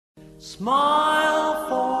Smile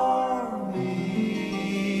for me.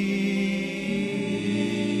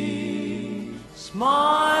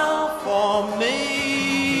 Smile for me.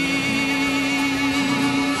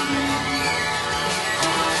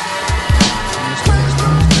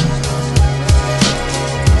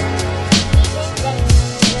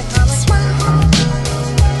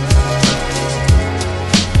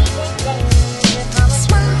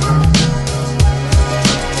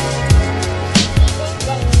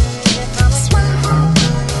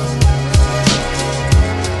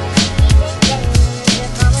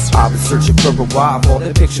 I've been searching for a while for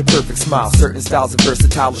that picture perfect smile. Certain styles are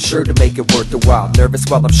versatile, sure to make it worth the while. Nervous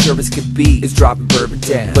while I'm sure as can be is dropping bourbon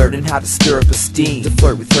down, learning how to stir up esteem, to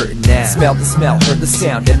flirt with hurting now. Smell the smell, heard the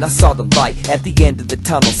sound, and I saw the light at the end of the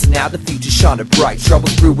tunnel. So now the future's shining bright.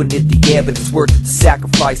 Trouble's brewing in the air, but it's worth it to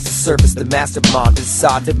sacrifice to service the mastermind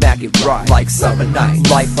inside to make it right. Like summer night,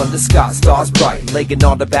 life under sky, stars bright, laying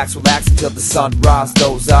on the backs, relax until the sun rise.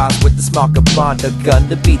 Those eyes with the smile combined, a gun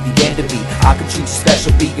to be the enemy. I can treat you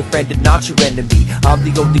special, be your friend and not your enemy. I'm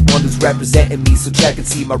the only one who's representing me, so check and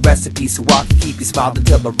see my recipe so I can keep you smiling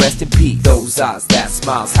until I rest in peace. Those eyes, that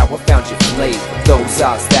smile's how I found your flavor. Those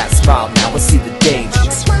eyes, that smile, now I see the danger.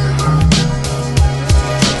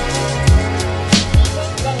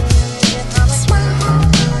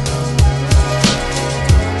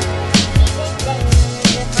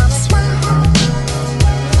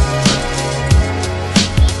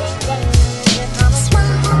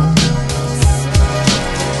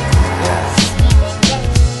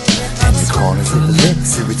 Corners of the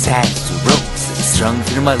lips are attached to ropes that are strung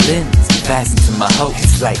through my limbs and fastened to my hope.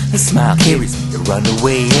 It's like a smile carries me, a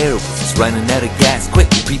runaway arrow is running out of gas, quick,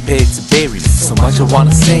 prepared to bury me. So much I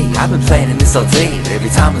wanna say, I've been planning this all day, but every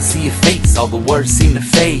time I see your face, all the words seem to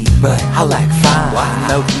fade. But I like fine,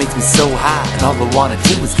 the milk makes me so high, and all I wanna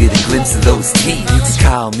do is get a glimpse of those teeth. You can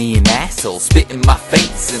call me an asshole, spit in my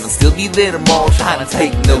face, and I'll still be there tomorrow trying to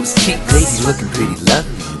take those cheeks. Lady looking pretty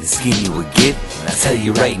lovely, the skin you would give, and I tell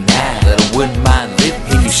you right now that I wouldn't mind living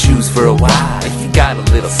in your shoes for a while. If you got a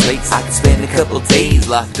little space, I could spend a couple days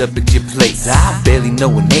locked up at your place. I barely know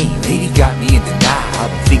her name, lady got me in denial. I've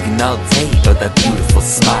been thinking all day about that beautiful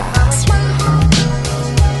smile.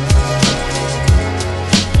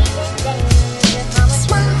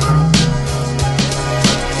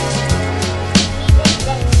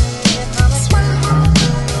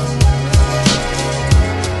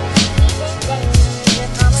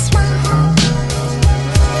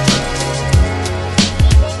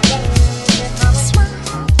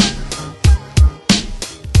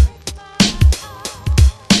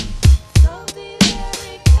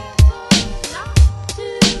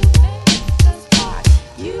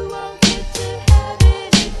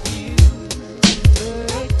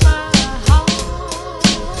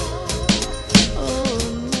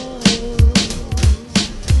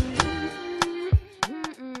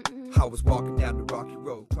 I was walking down the rocky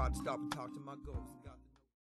road, tried to stop and talk to my ghost.